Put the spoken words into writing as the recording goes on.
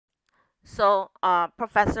So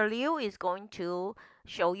Professor Liu is going to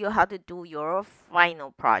show you how to do your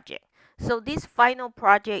final project. So this final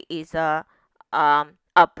project is a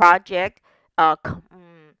project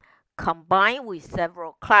combined with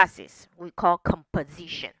several classes. We call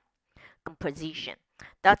composition. Composition.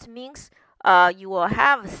 That means you will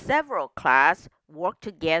have several class work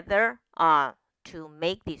together to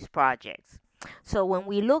make these projects. So when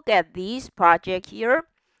we look at this project here,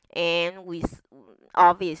 and we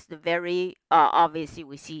obvious the very obviously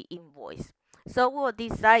we see invoice. So we'll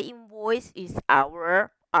decide invoice is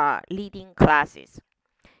our leading classes,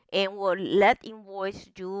 and we'll let invoice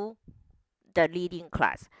do the leading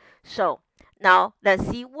class. So now let's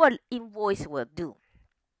see what invoice will do.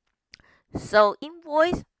 So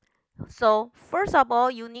invoice, so first of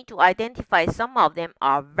all, you need to identify some of them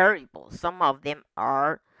are variables, some of them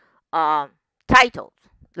are um, titles,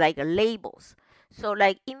 like labels. So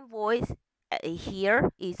like invoice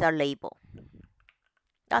here is a label.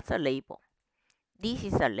 That's a label. This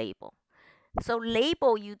is a label. So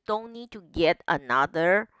label, you don't need to get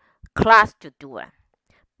another class to do it.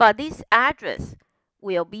 But this address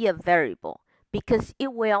will be a variable because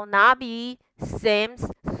it will not be same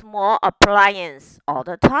small appliance all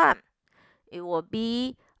the time. It will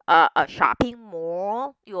be a shopping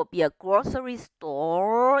mall. It will be a grocery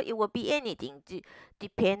store. It will be anything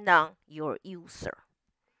depend on your user.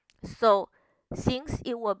 So since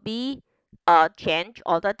it will be change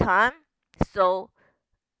all the time, so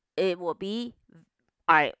it will be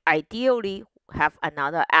I ideally have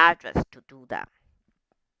another address to do that.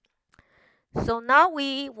 So now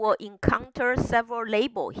we will encounter several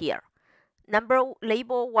label here. Number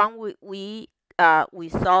label one, we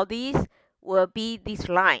saw this will be this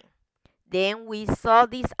line. Then we saw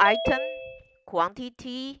this item,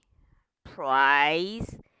 quantity,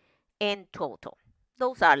 price, and total.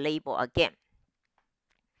 Those are label again.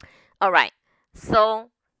 All right. So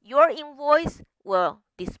your invoice will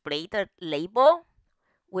display the label.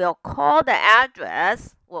 We'll call the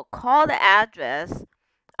address. We'll call the address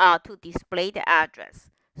to display the address.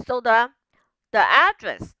 So the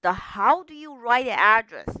address, the how do you write the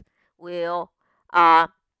address will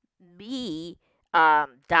be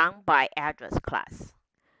done by address class.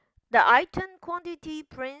 The item quantity,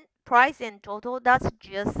 print, price, and total. Uh,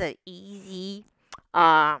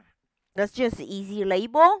 that's just an easy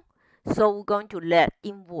label. So we're going to let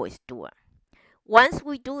invoice do it. Once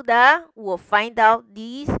we do that, we'll find out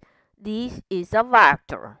this is a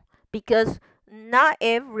vector because not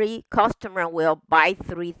every customer will buy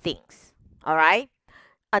three things. All right.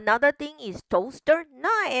 Another thing is toaster.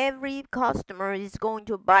 Not every customer is going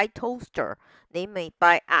to buy toaster. They may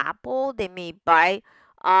buy apple. They may buy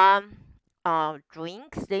um,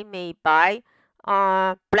 drinks. They may buy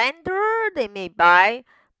blender. They may buy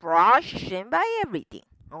brush and buy everything.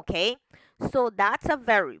 Okay, so that's a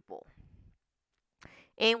variable,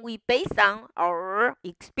 and we based on our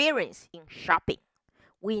experience in shopping.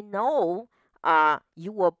 We know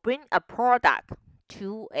you will bring a product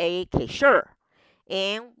to a cashier,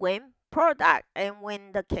 and when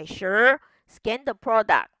the cashier scan the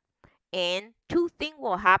product, and two things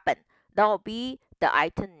will happen. That will be the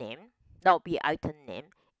item name,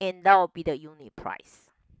 and that will be the unit price.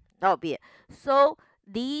 That will be it. So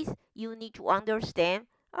these you need to understand.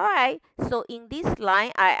 All right, so in this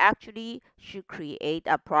line I actually should create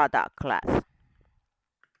a product class.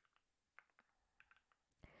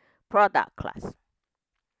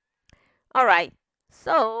 All right.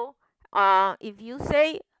 So, if you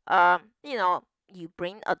say, you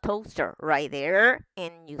bring a toaster right there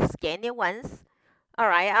and you scan it once, all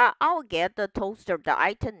right, I'll get the toaster. The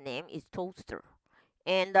item name is toaster,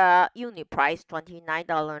 and unit price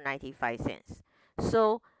 $29.95.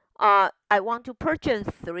 So, I want to purchase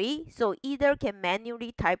three. So either can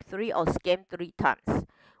manually type three or scan three times.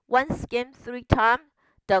 Once scan three times,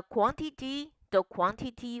 the quantity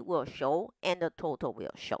will show and the total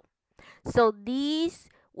will show. So these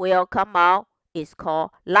will come out is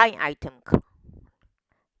called line item.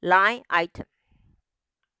 Line item.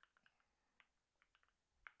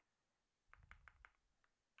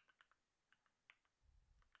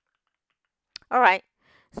 All right.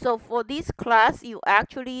 So for this class, you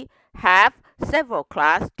actually have several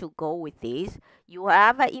class to go with this. You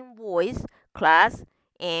have an invoice class,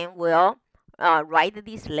 and will write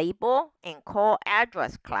this label and call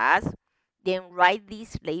address class. Then write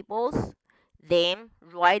these labels. Then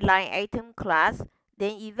write line item class.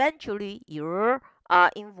 Then eventually your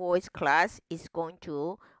invoice class is going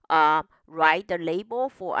to write the label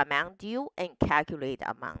for amount due and calculate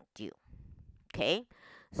amount due. Okay.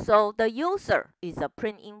 So the user is a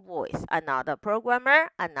print invoice. Another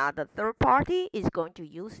programmer, another third party is going to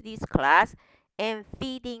use this class and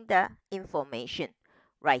feeding the information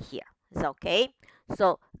right here. It's okay.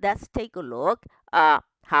 So let's take a look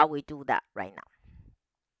how we do that right now.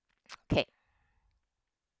 Okay.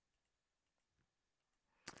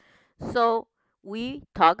 So we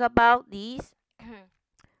talk about these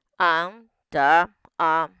on the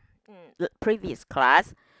previous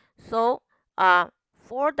class. So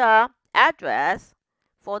for the address,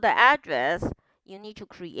 you need to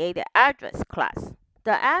create the address class.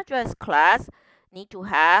 The address class need to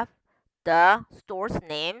have the store's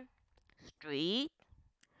name, street,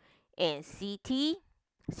 and city.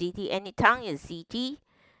 City anytime is city.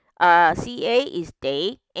 CA is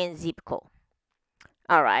day and zip code.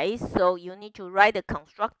 All right, so you need to write a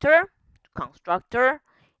constructor,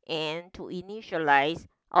 and to initialize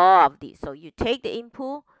all of these. So you take the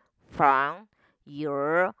input from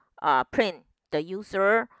your print, the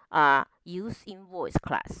user use invoice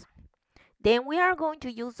class. Then we are going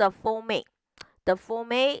to use a format. The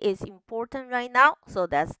format is important right now, so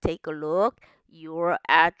let's take a look your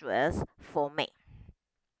address format.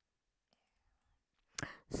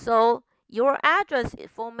 So your address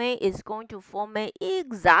format is going to format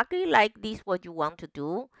exactly like this what you want to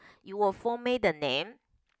do. You will format the name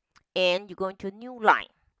and you're going to new line.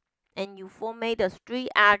 And you format the street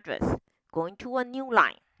address going to a new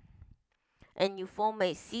line. And you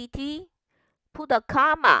format city, put a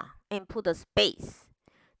comma and put a space.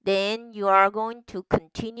 Then you are going to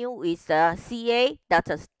continue with the CA, that's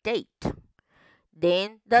a state.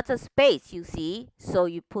 Then that's a space, you see, so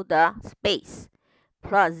you put a space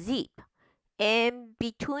plus zip. And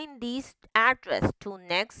between these address to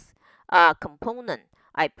next component,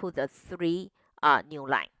 I put a 3 new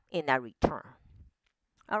line in a return.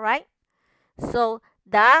 All right. So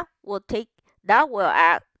that will take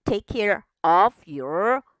care of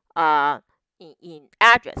your in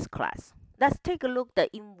address class. Let's take a look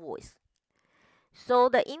at the invoice. So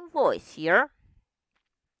the invoice here,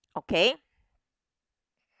 okay.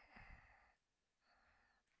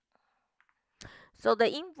 So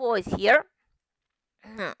the invoice here,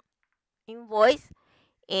 invoice,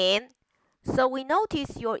 and so we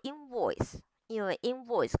notice your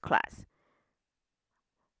invoice class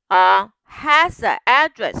has an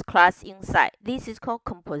address class inside. This is called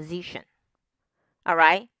composition. All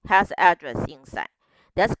right, has address inside.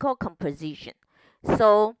 That's called composition.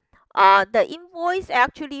 So the invoice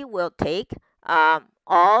actually will take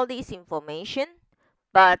all this information,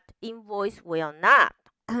 but invoice will not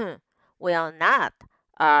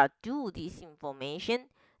do this information.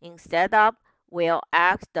 Instead of will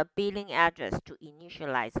ask the billing address to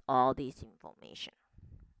initialize all this information.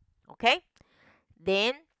 Okay,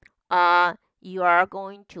 then you are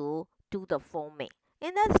going to do the format.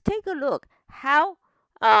 And let's take a look how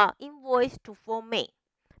invoice to format,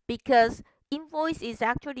 because invoice is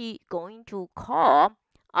actually going to call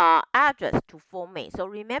address to format. So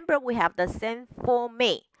remember, we have the same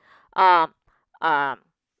format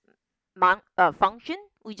function.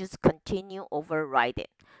 We just continue override it.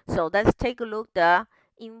 So let's take a look the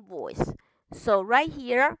invoice. So right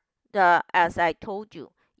here, as I told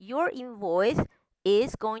you, your invoice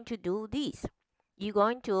is going to do this. You're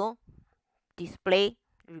going to display,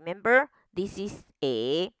 remember, this is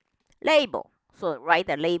a label. So write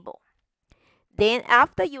the label. Then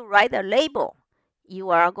after you write the label,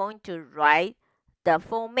 you are going to write the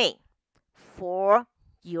format for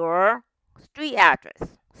your street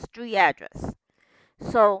address.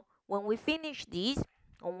 So when we finish this,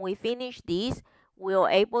 we're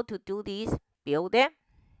able to do this, build it.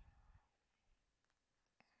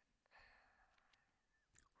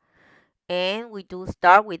 And we do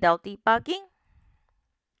start without debugging.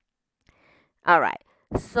 All right,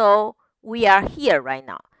 so we are here right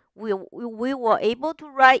now. We were able to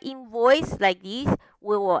write invoice like this.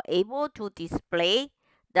 We were able to display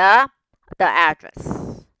the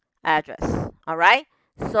address. All right,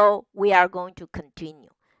 so we are going to continue.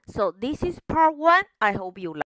 So this is part 1. I hope you like